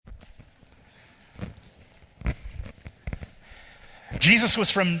Jesus was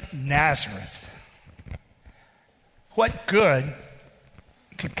from Nazareth. What good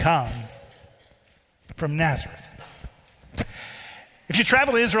could come from Nazareth? If you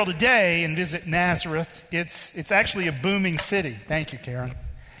travel to Israel today and visit Nazareth, it's actually a booming city. Thank you, Karen.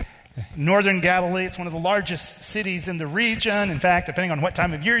 Northern Galilee, it's one of the largest cities in the region. In fact, depending on what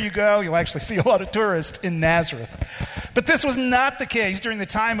time of year you go, you'll actually see a lot of tourists in Nazareth. But this was not the case during the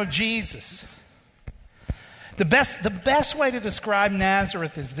time of Jesus. The best way to describe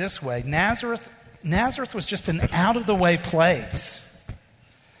Nazareth is this way. Nazareth was just an out-of-the-way place.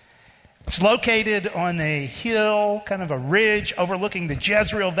 It's located on a hill, kind of a ridge overlooking the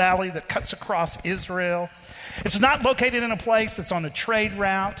Jezreel Valley that cuts across Israel. It's not located in a place that's on a trade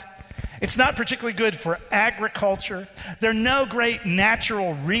route. It's not particularly good for agriculture. There are no great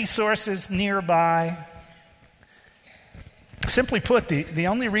natural resources nearby. Simply put, the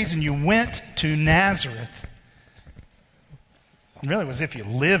only reason you went to Nazareth really was if you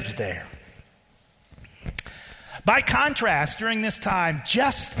lived there. By contrast, during this time,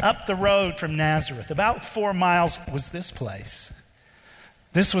 just up the road from Nazareth, about 4 miles, was this place.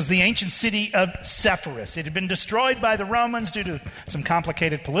 This was the ancient city of Sepphoris. It had been destroyed by the Romans due to some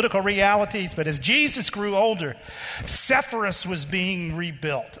complicated political realities, but as Jesus grew older, Sepphoris was being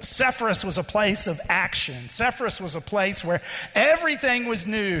rebuilt. Sepphoris was a place of action. Sepphoris was a place where everything was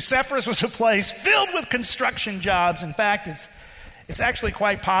new. Sepphoris was a place filled with construction jobs. In fact, it's actually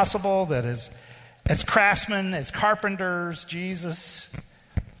quite possible that as craftsmen, as carpenters, Jesus,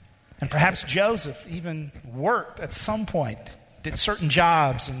 and perhaps Joseph even worked at some point, did certain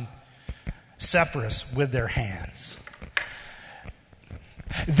jobs in Sepphoris with their hands.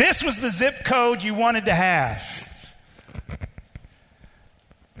 This was the zip code you wanted to have.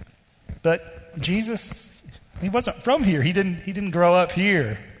 But Jesus, he wasn't from here. He didn't grow up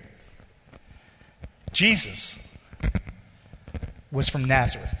here. Jesus was from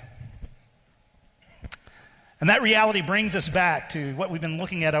Nazareth. And that reality brings us back to what we've been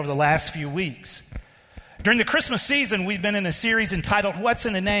looking at over the last few weeks. During the Christmas season, we've been in a series entitled, What's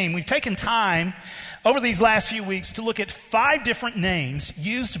in a Name? We've taken time over these last few weeks to look at 5 different names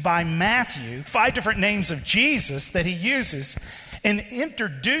used by Matthew, 5 different names of Jesus that he uses in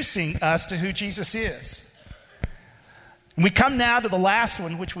introducing us to who Jesus is. And we come now to the last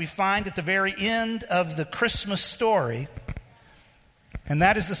one, which we find at the very end of the Christmas story, and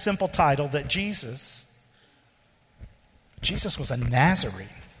that is the simple title that Jesus was a Nazarene.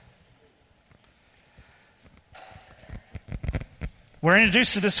 We're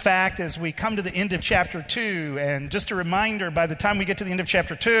introduced to this fact as we come to the end of chapter 2. And just a reminder, by the time we get to the end of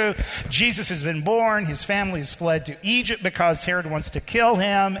chapter 2, Jesus has been born. His family has fled to Egypt because Herod wants to kill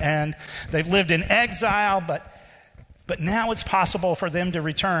him. And they've lived in exile, but now it's possible for them to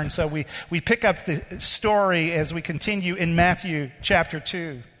return. So we pick up the story as we continue in Matthew chapter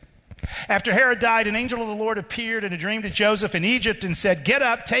 2. After Herod died, an angel of the Lord appeared in a dream to Joseph in Egypt and said, "Get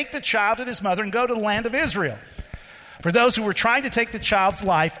up, take the child and his mother and go to the land of Israel. For those who were trying to take the child's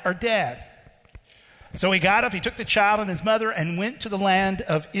life are dead." So he got up, he took the child and his mother and went to the land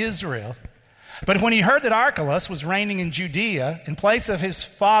of Israel. But when he heard that Archelaus was reigning in Judea in place of his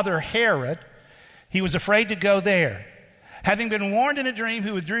father Herod, he was afraid to go there. Having been warned in a dream,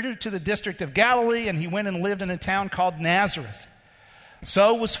 he withdrew to the district of Galilee, and he went and lived in a town called Nazareth.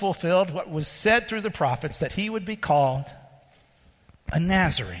 So was fulfilled what was said through the prophets, that he would be called a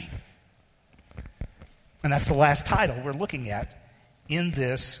Nazarene. And that's the last title we're looking at in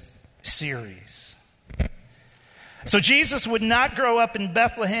this series. So Jesus would not grow up in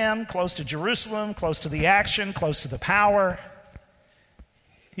Bethlehem, close to Jerusalem, close to the action, close to the power.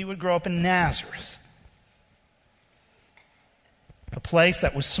 He would grow up in Nazareth, a place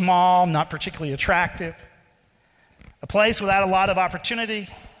that was small, not particularly attractive, a place without a lot of opportunity.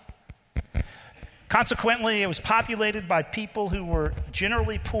 Consequently, it was populated by people who were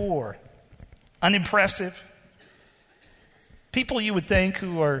generally poor, unimpressive, people you would think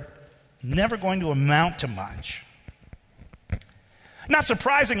who are never going to amount to much. Not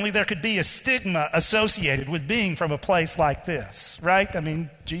surprisingly, there could be a stigma associated with being from a place like this, right? I mean,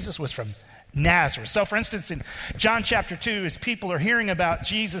 Jesus was from Nazareth. So, for instance, in John chapter 2, as people are hearing about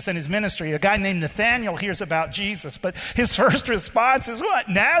Jesus and his ministry, a guy named Nathanael hears about Jesus, but his first response is, "What,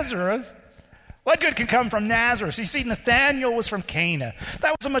 Nazareth? What good can come from Nazareth?" You see, Nathanael was from Cana.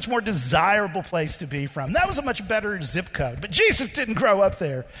 That was a much more desirable place to be from. That was a much better zip code. But Jesus didn't grow up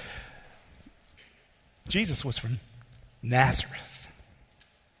there. Jesus was from Nazareth.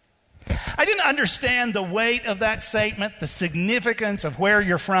 I didn't understand the weight of that statement, the significance of where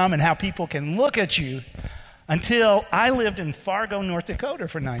you're from and how people can look at you, until I lived in Fargo, North Dakota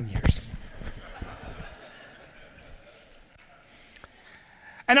for 9 years.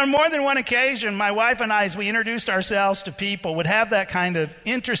 And on more than one occasion, my wife and I, as we introduced ourselves to people, would have that kind of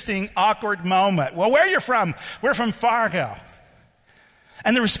interesting, awkward moment. Well, where are you from? We're from Fargo.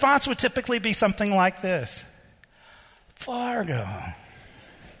 And the response would typically be something like this: Fargo.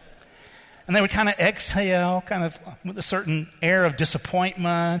 And they would kind of exhale, kind of with a certain air of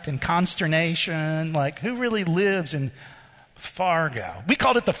disappointment and consternation, like, who really lives in Fargo? We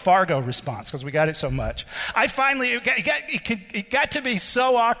called it the Fargo response because we got it so much. It got to be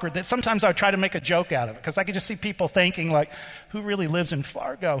so awkward that sometimes I would try to make a joke out of it because I could just see people thinking, like, who really lives in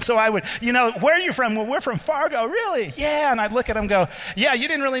Fargo? So I would, where are you from? Well, we're from Fargo. Really? Yeah. And I'd look at them and go, yeah, you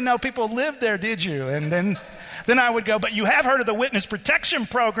didn't really know people lived there, did you? And then I would go, but you have heard of the Witness Protection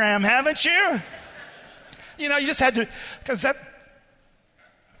Program, haven't you? You just had to, because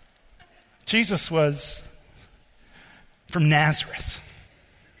Jesus was from Nazareth.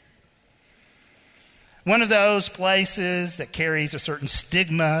 One of those places that carries a certain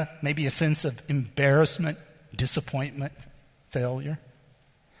stigma, maybe a sense of embarrassment, disappointment, failure.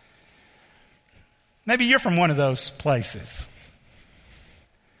 Maybe you're from one of those places.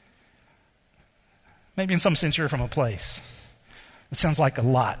 Maybe in some sense you're from a place that sounds like a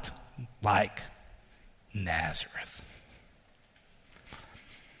lot like Nazareth.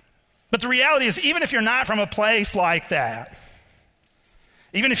 But the reality is, even if you're not from a place like that,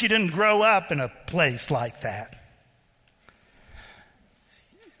 even if you didn't grow up in a place like that,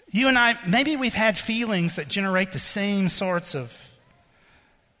 you and I, maybe we've had feelings that generate the same sorts of,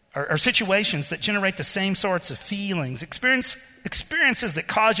 or situations that generate the same sorts of feelings, experiences that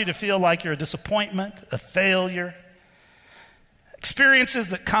cause you to feel like you're a disappointment, a failure, experiences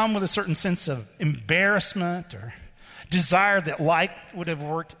that come with a certain sense of embarrassment or desire that life would have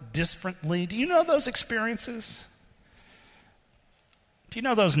worked differently. Do you know those experiences? Do you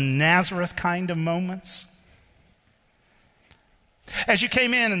know those Nazareth kind of moments? As you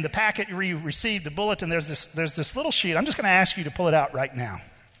came in the packet you received, the bulletin, there's this little sheet. I'm just going to ask you to pull it out right now.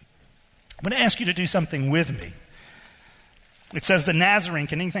 I'm going to ask you to do something with me. It says the Nazarene,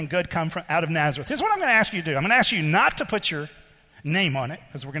 can anything good come out of Nazareth? Here's what I'm going to ask you to do. I'm going to ask you not to put your name on it,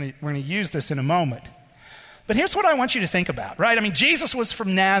 because we're going to use this in a moment. But here's what I want you to think about, right? I mean, Jesus was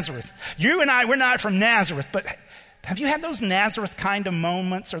from Nazareth. You and I, we're not from Nazareth, but have you had those Nazareth kind of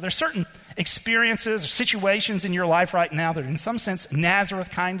moments? Are there certain experiences or situations in your life right now that are in some sense Nazareth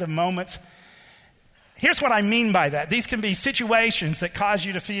kind of moments? Here's what I mean by that. These can be situations that cause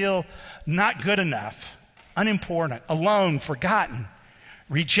you to feel not good enough, unimportant, alone, forgotten,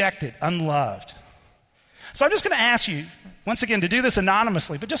 rejected, unloved. So I'm just going to ask you, once again, to do this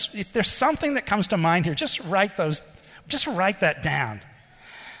anonymously, but just if there's something that comes to mind here, just write that down.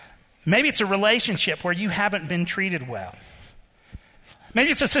 Maybe it's a relationship where you haven't been treated well.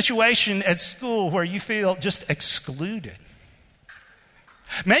 Maybe it's a situation at school where you feel just excluded.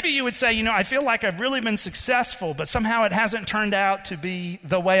 Maybe you would say, I feel like I've really been successful, but somehow it hasn't turned out to be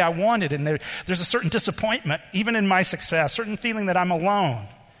the way I wanted. And there's a certain disappointment, even in my success, certain feeling that I'm alone.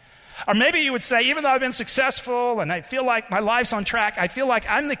 Or maybe you would say, even though I've been successful and I feel like my life's on track, I feel like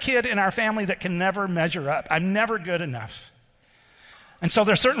I'm the kid in our family that can never measure up. I'm never good enough. And so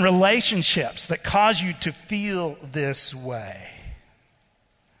there are certain relationships that cause you to feel this way.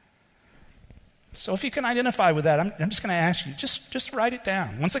 So if you can identify with that, I'm just going to ask you, just write it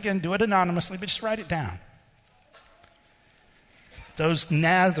down. Once again, do it anonymously, but just write it down. Those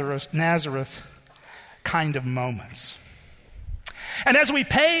Nazareth kind of moments. And as we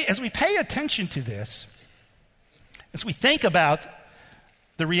pay attention to this, as we think about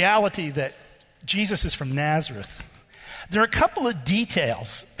the reality that Jesus is from Nazareth, there are a couple of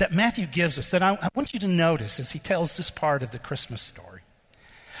details that Matthew gives us that I want you to notice as he tells this part of the Christmas story.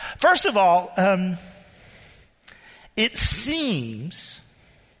 First of all, it seems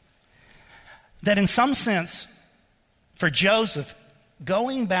that in some sense, for Joseph,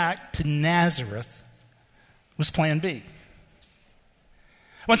 going back to Nazareth was plan B.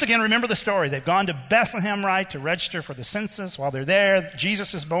 Once again, remember the story. They've gone to Bethlehem, right, to register for the census. While they're there,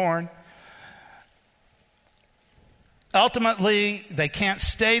 Jesus is born. Ultimately, they can't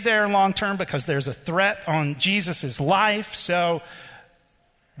stay there long term because there's a threat on Jesus' life. So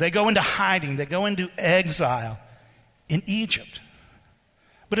they go into hiding. They go into exile in Egypt.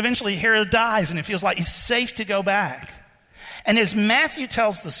 But eventually Herod dies and it feels like it's safe to go back. And as Matthew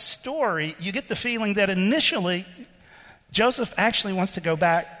tells the story, you get the feeling that initially Joseph actually wants to go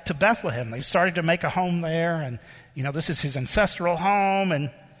back to Bethlehem. They've started to make a home there, and this is his ancestral home,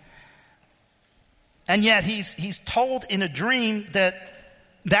 and yet he's told in a dream that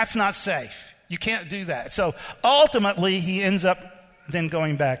that's not safe. You can't do that. So ultimately he ends up then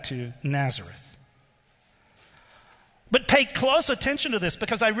going back to Nazareth. But pay close attention to this,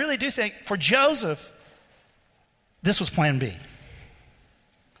 because I really do think for Joseph, this was plan B.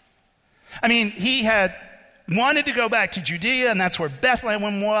 I mean, he had wanted to go back to Judea, and that's where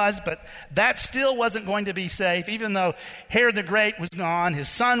Bethlehem was, but that still wasn't going to be safe, even though Herod the Great was gone, his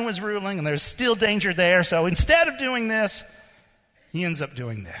son was ruling, and there's still danger there. So instead of doing this, he ends up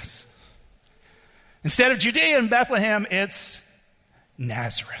doing this. Instead of Judea and Bethlehem, it's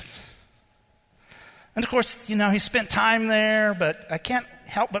Nazareth. And of course, he spent time there, but I can't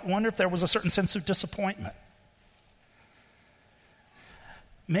help but wonder if there was a certain sense of disappointment.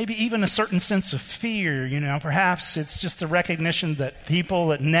 Maybe even a certain sense of fear, Perhaps it's just the recognition that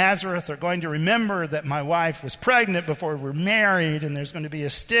people at Nazareth are going to remember that my wife was pregnant before we were married, and there's going to be a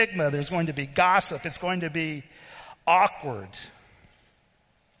stigma, there's going to be gossip, it's going to be awkward.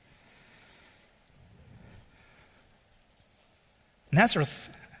 Nazareth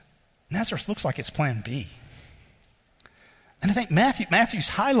looks like it's plan B. And I think Matthew's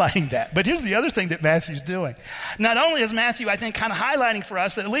highlighting that. But here's the other thing that Matthew's doing. Not only is Matthew, I think, kind of highlighting for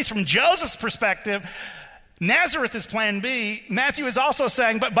us that at least from Joseph's perspective, Nazareth is plan B, Matthew is also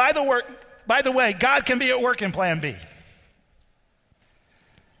saying, but by the way, God can be at work in plan B.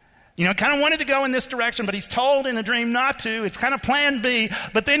 Kind of wanted to go in this direction, but he's told in a dream not to. It's kind of plan B.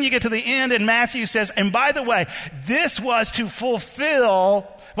 But then you get to the end, and Matthew says, and by the way, this was to fulfill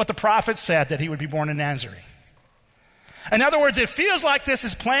what the prophet said, that he would be born in Nazarene. In other words, it feels like this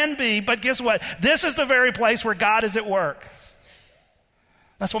is plan B, but guess what? This is the very place where God is at work.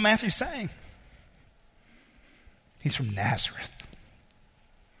 That's what Matthew's saying. He's from Nazareth.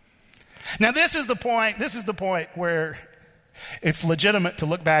 Now, this is the point where it's legitimate to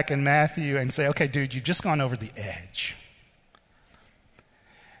look back in Matthew and say, okay, dude, you've just gone over the edge.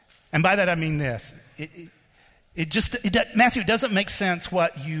 And by that I mean this. Matthew, doesn't make sense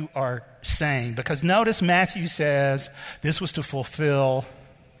what you are saying, because notice Matthew says this was to fulfill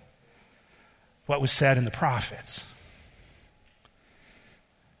what was said in the prophets.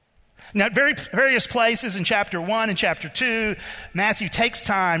 Now, at various places in chapter 1 and chapter 2, Matthew takes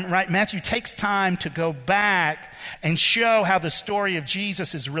time to go back and show how the story of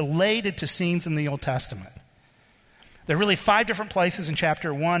Jesus is related to scenes in the Old Testament. There are really 5 different places in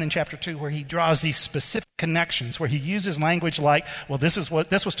chapter 1 and chapter 2 where he draws these specific connections, where he uses language like, well, this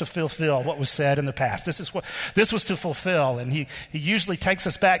was to fulfill what was said in the past. This was to fulfill. And he usually takes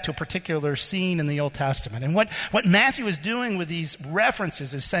us back to a particular scene in the Old Testament. And what Matthew is doing with these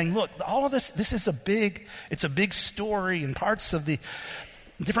references is saying, look, all of this is it's a big story, and parts of the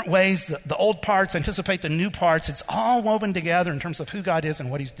different ways the old parts anticipate the new parts. It's all woven together in terms of who God is and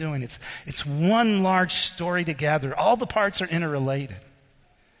what he's doing. It's one large story together. All the parts are interrelated.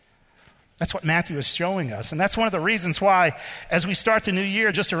 That's what Matthew is showing us. And that's one of the reasons why, as we start the new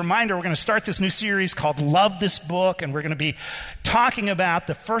year, just a reminder, we're going to start this new series called Love This Book, and we're going to be talking about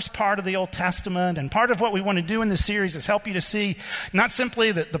the first part of the Old Testament. And part of what we want to do in this series is help you to see not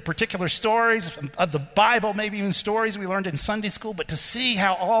simply the particular stories of the Bible, maybe even stories we learned in Sunday school, but to see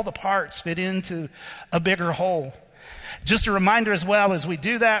how all the parts fit into a bigger whole. Just a reminder as well, as we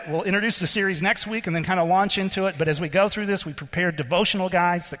do that, we'll introduce the series next week and then kind of launch into it. But as we go through this, we prepared devotional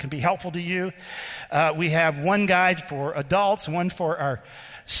guides that can be helpful to you. We have one guide for adults, one for our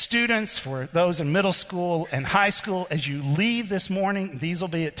students, for those in middle school and high school. As you leave this morning, these will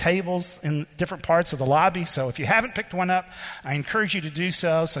be at tables in different parts of the lobby. So if you haven't picked one up, I encourage you to do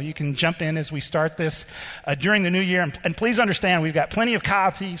so you can jump in as we start this during the new year. And please understand, we've got plenty of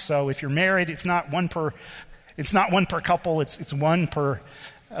copies. So if you're married, it's not one per couple, it's one per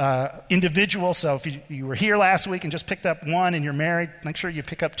individual. So if you were here last week and just picked up one and you're married, make sure you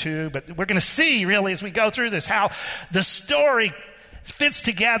pick up 2. But we're going to see, really, as we go through this, how the story fits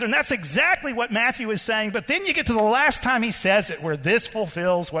together. And that's exactly what Matthew is saying. But then you get to the last time he says it, where this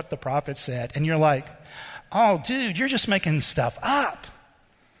fulfills what the prophet said. And you're like, oh, dude, you're just making stuff up.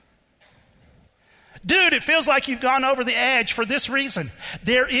 Dude, it feels like you've gone over the edge for this reason.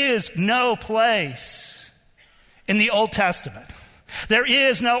 There is no place in the Old Testament, there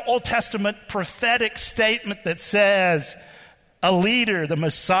is no Old Testament prophetic statement that says a leader, the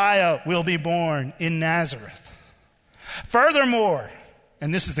Messiah, will be born in Nazareth. Furthermore,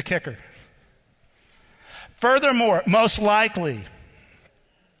 and this is the kicker, most likely,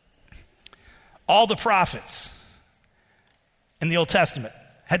 all the prophets in the Old Testament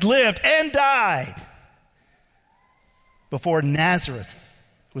had lived and died before Nazareth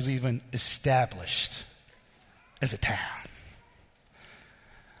was even established as a town.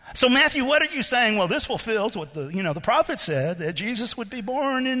 So Matthew, what are you saying? Well, this fulfills what the prophet said, that Jesus would be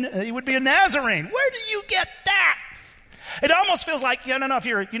born he would be a Nazarene. Where do you get that? It almost feels like, I don't know if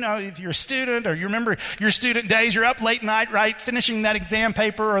if you're a student or you remember your student days, you're up late night, right, finishing that exam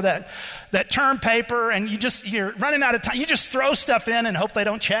paper or that term paper, and you're running out of time. You just throw stuff in and hope they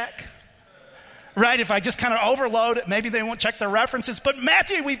don't check. Right? If I just kind of overload it, maybe they won't check their references. But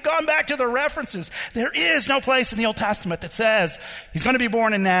Matthew, we've gone back to the references. There is no place in the Old Testament that says he's going to be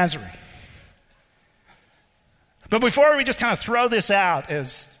born in Nazarene. But before we just kind of throw this out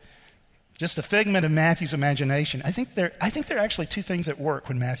as just a figment of Matthew's imagination, I think there are actually two things at work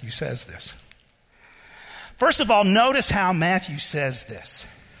when Matthew says this. First of all, notice how Matthew says this.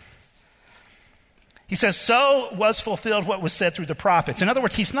 He says, so was fulfilled what was said through the prophets. In other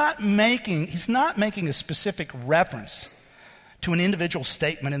words, he's not making a specific reference to an individual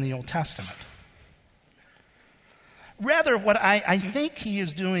statement in the Old Testament. Rather, what I think he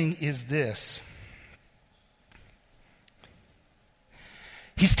is doing is this.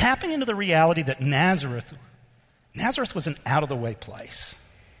 He's tapping into the reality that Nazareth was an out-of-the-way place,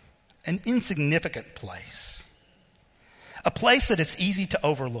 an insignificant place, a place that it's easy to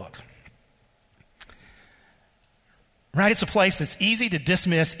overlook. Right? It's a place that's easy to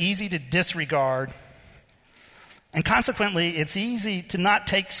dismiss, easy to disregard, and consequently, it's easy to not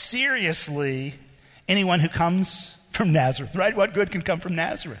take seriously anyone who comes from Nazareth, right? What good can come from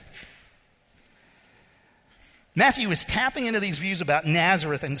Nazareth? Matthew is tapping into these views about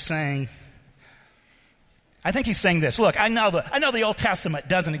Nazareth and saying, I think he's saying this. Look, I know the Old Testament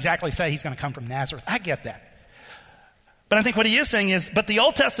doesn't exactly say he's going to come from Nazareth. I get that. But I think what he is saying is, but the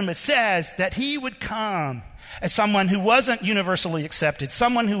Old Testament says that he would come as someone who wasn't universally accepted,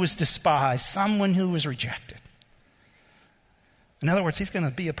 someone who was despised, someone who was rejected. In other words, he's going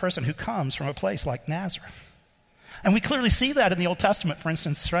to be a person who comes from a place like Nazareth. And we clearly see that in the Old Testament, for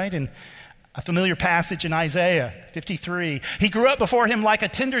instance, right? In a familiar passage in Isaiah 53. He grew up before him like a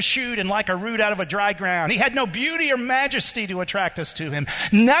tender shoot and like a root out of a dry ground. He had no beauty or majesty to attract us to him.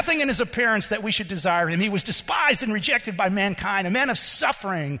 Nothing in his appearance that we should desire him. He was despised and rejected by mankind, a man of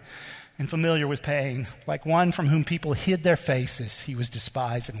suffering and familiar with pain. Like one from whom people hid their faces, he was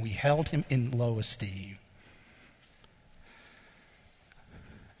despised and we held him in low esteem.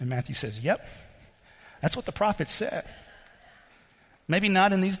 And Matthew says, yep, that's what the prophet said. Maybe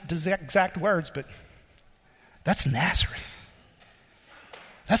not in these exact words, but that's Nazareth.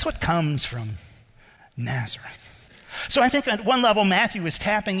 That's what comes from Nazareth. So I think at one level, Matthew is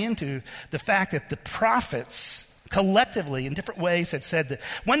tapping into the fact that the prophets collectively, in different ways, had said that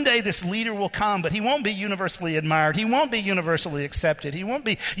one day this leader will come, but he won't be universally admired. He won't be universally accepted. He won't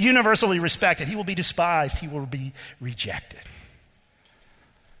be universally respected. He will be despised. He will be rejected.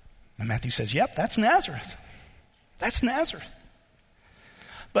 And Matthew says, yep, that's Nazareth. That's Nazareth.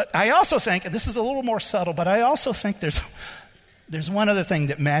 But I also think, and this is a little more subtle, but I also think there's one other thing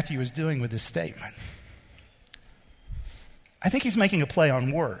that Matthew is doing with this statement. I think he's making a play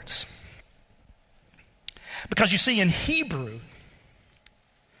on words. Because you see, in Hebrew,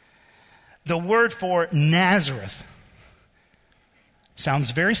 the word for Nazareth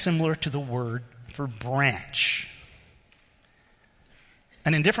sounds very similar to the word for branch.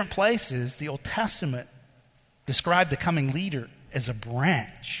 And in different places, the Old Testament described the coming leader as a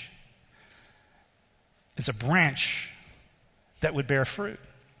branch. As a branch that would bear fruit.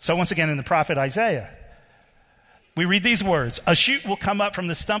 So once again in the prophet Isaiah, we read these words, a shoot will come up from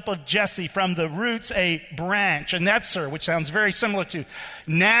the stump of Jesse, from the roots a branch, a netzer, which sounds very similar to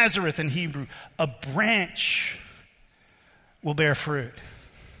Nazareth in Hebrew. A branch will bear fruit.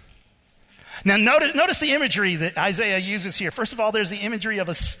 Now notice the imagery that Isaiah uses here. First of all, there's the imagery of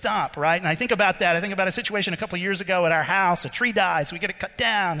a stump, right? And I think about that. I think about a situation a couple of years ago at our house. A tree died, so we get it cut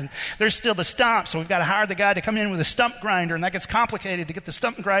down, and there's still the stump. So we've got to hire the guy to come in with a stump grinder, and that gets complicated to get the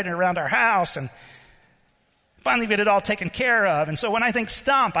stump grinder around our house. And finally, we get it all taken care of. And so when I think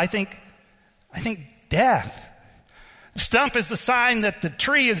stump, I think death. Stump is the sign that the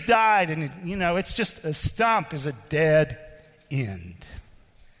tree has died, and it's just a stump is a dead end.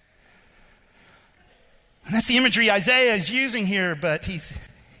 And that's the imagery Isaiah is using here, but he's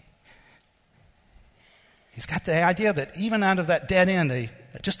got the idea that even out of that dead end,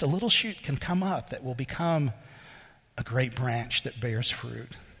 just a little shoot can come up that will become a great branch that bears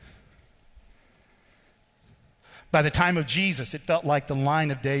fruit. By the time of Jesus, it felt like the line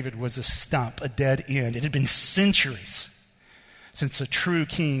of David was a stump, a dead end. It had been centuries since a true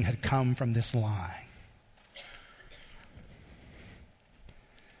king had come from this line.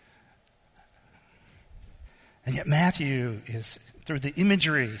 And yet Matthew is, through the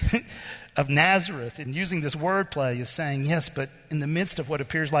imagery of Nazareth and using this wordplay, is saying, yes, but in the midst of what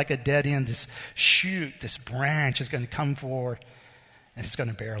appears like a dead end, this shoot, this branch is going to come forward and it's going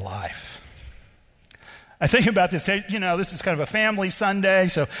to bear life. I think about this, this is kind of a family Sunday,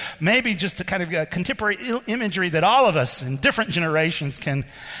 so maybe just a kind of contemporary imagery that all of us in different generations can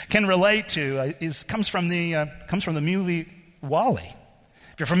relate to comes from the movie Wall-E.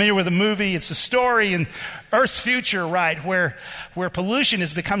 If you're familiar with the movie, it's a story in Earth's future, right, where pollution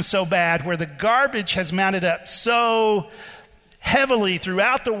has become so bad, where the garbage has mounted up so heavily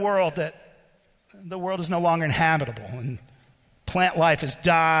throughout the world that the world is no longer inhabitable, and plant life has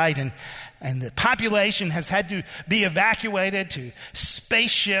died, and the population has had to be evacuated to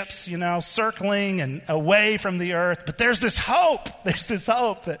spaceships, circling and away from the earth. But there's this hope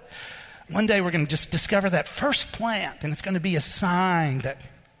that one day we're going to just discover that first plant, and it's going to be a sign that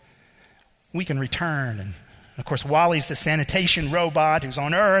we can return. And of course, Wall-E's the sanitation robot who's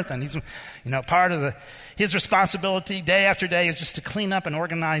on Earth, and he's, part of his responsibility day after day is just to clean up and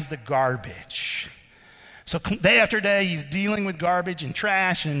organize the garbage. So day after day, he's dealing with garbage and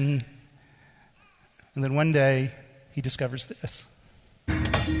trash, and then one day he discovers this.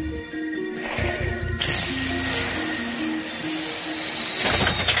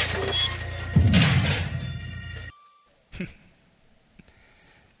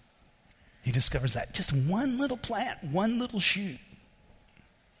 He discovers that just one little plant, one little shoot.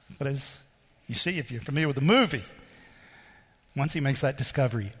 But as you see, if you're familiar with the movie, once he makes that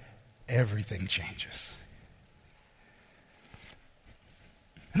discovery, everything changes.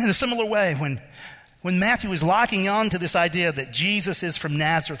 And in a similar way, when Matthew is locking on to this idea that Jesus is from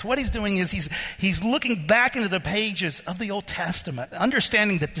Nazareth, what he's doing is he's looking back into the pages of the Old Testament,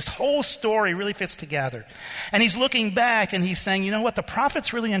 understanding that this whole story really fits together. And he's looking back and he's saying, you know what, the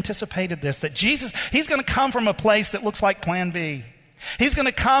prophets really anticipated this, that Jesus, he's going to come from a place that looks like Plan B. He's going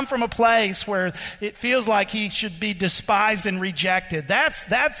to come from a place where it feels like he should be despised and rejected.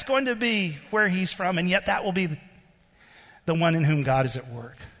 That's going to be where he's from, and yet that will be the one in whom God is at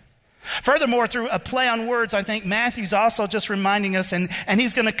work. Furthermore, through a play on words, I think Matthew's also just reminding us, and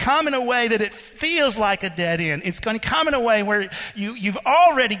he's going to come in a way that it feels like a dead end. It's going to come in a way where you've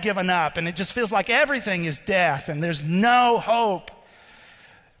already given up, and it just feels like everything is death, and there's no hope.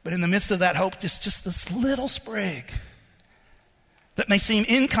 But in the midst of that hope, just this little sprig that may seem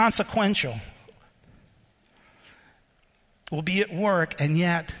inconsequential will be at work, and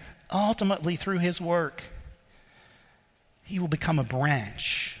yet, ultimately, through his work, he will become a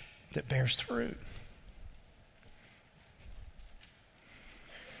branch that bears fruit.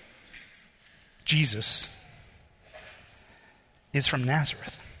 Jesus is from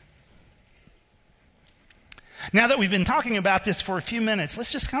Nazareth. Now that we've been talking about this for a few minutes,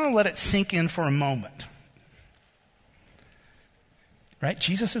 let's just kind of let it sink in for a moment. Right?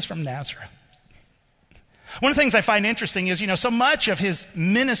 Jesus is from Nazareth. One of the things I find interesting is, so much of his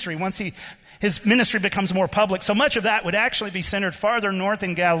ministry, once his ministry becomes more public, so much of that would actually be centered farther north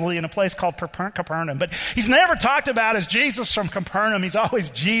in Galilee in a place called Capernaum. But he's never talked about as Jesus from Capernaum. He's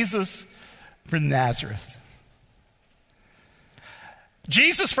always Jesus from Nazareth.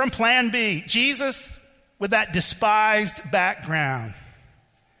 Jesus from Plan B. Jesus with that despised background.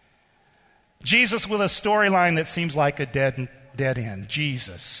 Jesus with a storyline that seems like a dead end.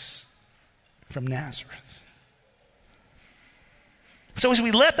 Jesus from Nazareth. So as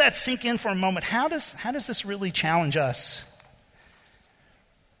we let that sink in for a moment, how does this really challenge us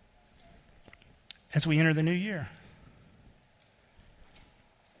as we enter the new year?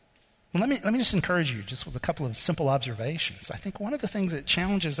 Well, let me just encourage you just with a couple of simple observations. I think one of the things it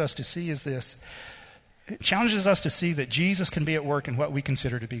challenges us to see is this. It challenges us to see that Jesus can be at work in what we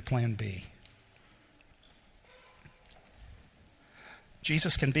consider to be Plan B.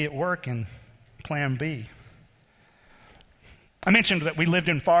 Jesus can be at work in Plan B. I mentioned that we lived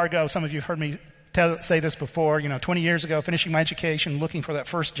in Fargo. Some of you have heard me say this before. 20 years ago, finishing my education, looking for that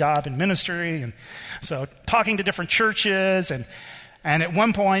first job in ministry. And so talking to different churches. And at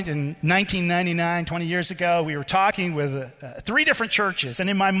one point in 1999, 20 years ago, we were talking with 3 different churches. And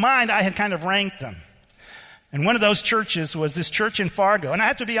in my mind, I had kind of ranked them. And one of those churches was this church in Fargo. And I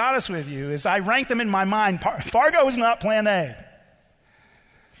have to be honest with you, as I ranked them in my mind, Fargo is not Plan A.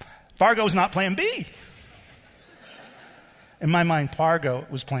 Fargo is not Plan B. In my mind, Fargo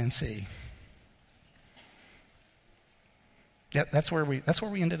was Plan C. Yeah, that's where we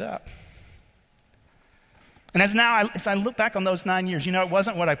ended up. And as I look back on those 9 years, it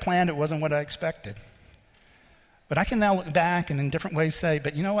wasn't what I planned, it wasn't what I expected. But I can now look back and in different ways say,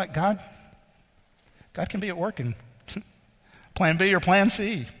 but you know what, God can be at work in Plan B or Plan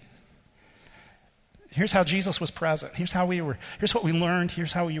C. Here's how Jesus was present. Here's what we learned.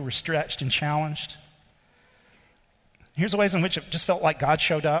 Here's how we were stretched and challenged. Here's the ways in which it just felt like God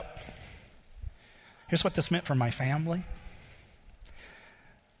showed up. Here's what this meant for my family.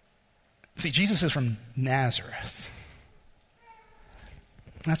 See, Jesus is from Nazareth.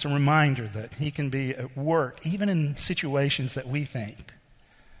 That's a reminder that he can be at work, even in situations that we think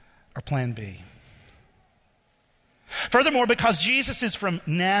are plan B. Furthermore, because Jesus is from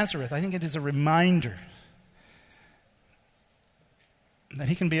Nazareth, I think it is a reminder that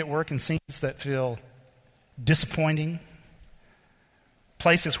he can be at work in scenes that feel disappointing,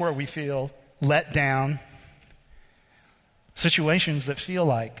 places where we feel let down, situations that feel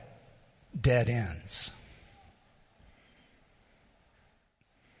like dead ends.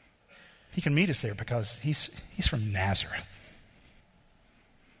 He can meet us there because he's from Nazareth.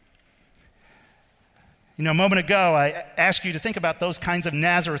 You know, a moment ago, I asked you to think about those kinds of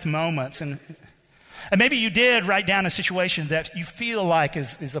Nazareth moments. And maybe you did write down a situation that you feel like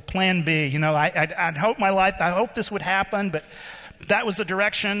is a plan B. You know, I hope this would happen, but that was the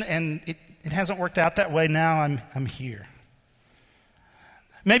direction, and it hasn't worked out that way. Now I'm here.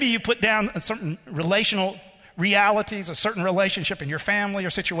 Maybe you put down certain relational realities, a certain relationship in your family or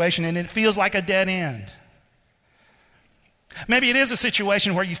situation, and it feels like a dead end. Maybe it is a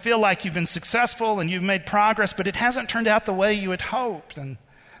situation where you feel like you've been successful and you've made progress, but it hasn't turned out the way you had hoped, and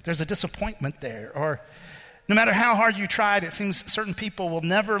there's a disappointment there. Or no matter how hard you tried, it seems certain people will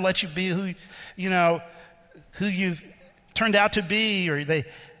never let you be who you've turned out to be, or they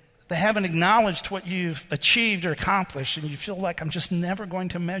haven't acknowledged what you've achieved or accomplished, and you feel like I'm just never going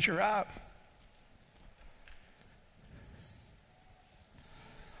to measure up.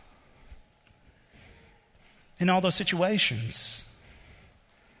 In all those situations,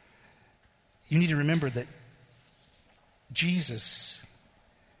 you need to remember that Jesus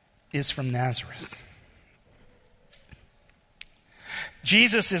is from Nazareth.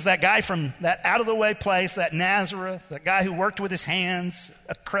 Jesus is that guy from that out-of-the-way place, that Nazareth, that guy who worked with his hands,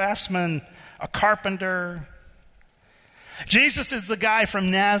 a craftsman, a carpenter. Jesus is the guy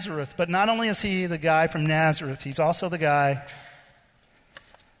from Nazareth, but not only is he the guy from Nazareth, he's also the guy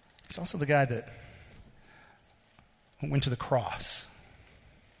that went to the cross.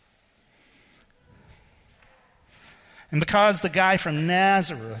 And because the guy from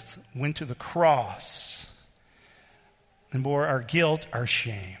Nazareth went to the cross and bore our guilt, our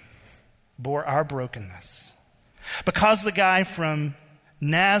shame, bore our brokenness, because the guy from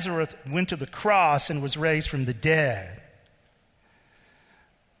Nazareth went to the cross and was raised from the dead,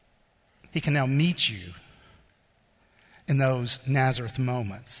 he can now meet you in those Nazareth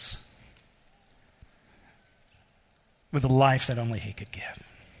moments with a life that only he could give.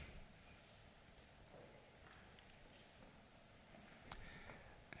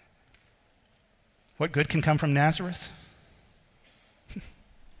 What good can come from Nazareth?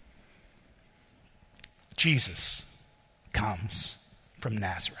 Jesus comes from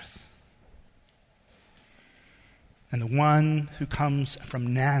Nazareth. And the one who comes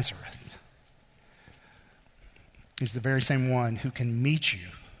from Nazareth is the very same one who can meet you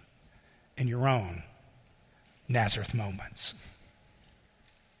in your own Nazareth moments.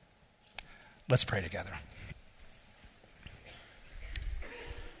 Let's pray together.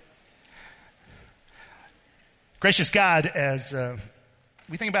 Gracious God, as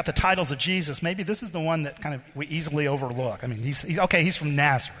we think about the titles of Jesus, maybe this is the one that kind of we easily overlook. I mean, he's from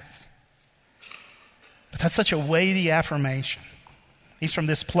Nazareth. But that's such a weighty affirmation. He's from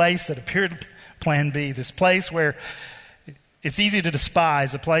this place that appeared plan B, this place where it's easy to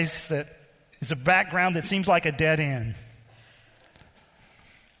despise, a place that is a background that seems like a dead end.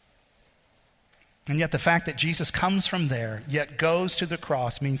 And yet the fact that Jesus comes from there, yet goes to the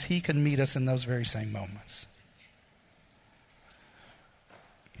cross, means he can meet us in those very same moments.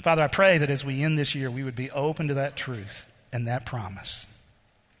 Father, I pray that as we end this year, we would be open to that truth and that promise.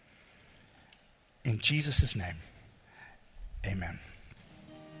 In Jesus' name, amen.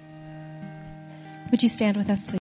 Would you stand with us, please?